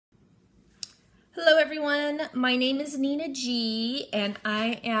Hello everyone, my name is Nina G and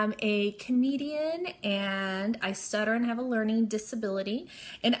I am a comedian and I stutter and have a learning disability,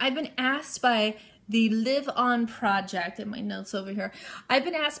 and I've been asked by the LiveOn project, in my notes over here, I've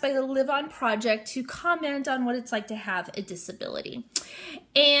been asked by the LiveOn project to comment on what it's like to have a disability.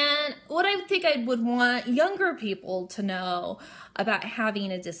 And what I think I would want younger people to know about having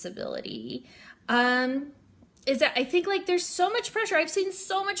a disability is that I think there's so much pressure. I've seen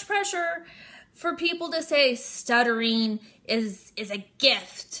so much pressure for people to say stuttering is a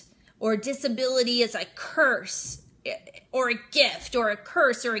gift, or disability is a curse, or a gift, or a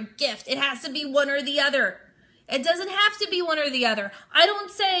curse, or a gift. It has to be one or the other. It doesn't have to be one or the other. I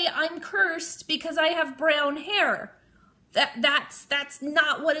don't say I'm cursed because I have brown hair. That's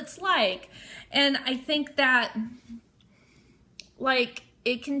not what it's like. And I think that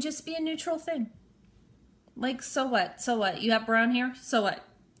it can just be a neutral thing. So what? So what? You have brown hair? So what?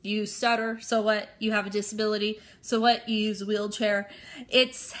 You stutter, so what? You have a disability, so what? You use a wheelchair.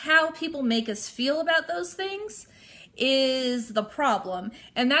 It's how people make us feel about those things is the problem.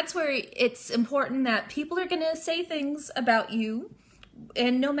 And that's where it's important that people are going to say things about you,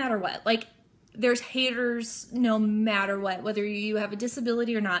 and no matter what. There's haters no matter what, whether you have a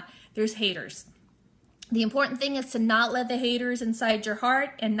disability or not, there's haters. The important thing is to not let the haters inside your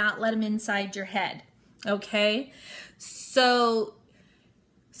heart and not let them inside your head, okay? So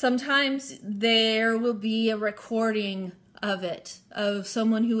sometimes there will be a recording of it, of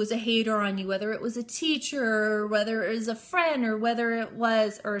someone who was a hater on you, whether it was a teacher, or whether it was a friend, or whether it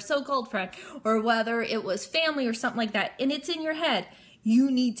was, or a so-called friend, or whether it was family or something like that, and it's in your head.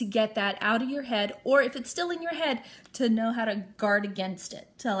 You need to get that out of your head, or if it's still in your head, to know how to guard against it,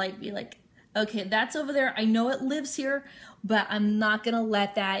 to be like, okay, that's over there. I know it lives here, but I'm not going to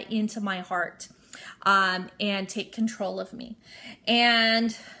let that into my heart. And take control of me.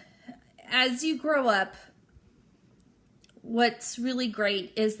 And as you grow up, what's really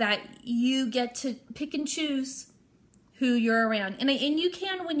great is that you get to pick and choose who you're around. And you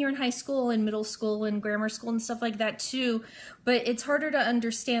can when you're in high school and middle school and grammar school and stuff like that too, but it's harder to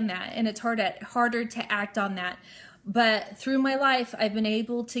understand that, and it's harder to act on that. But through my life, I've been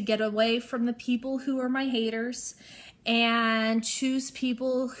able to get away from the people who are my haters and choose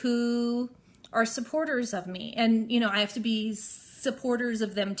people who are supporters of me. And I have to be supporters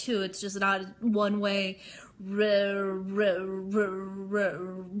of them too. It's just not a one-way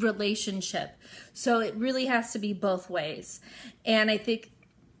relationship. So it really has to be both ways. And I think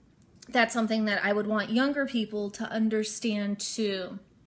that's something that I would want younger people to understand too.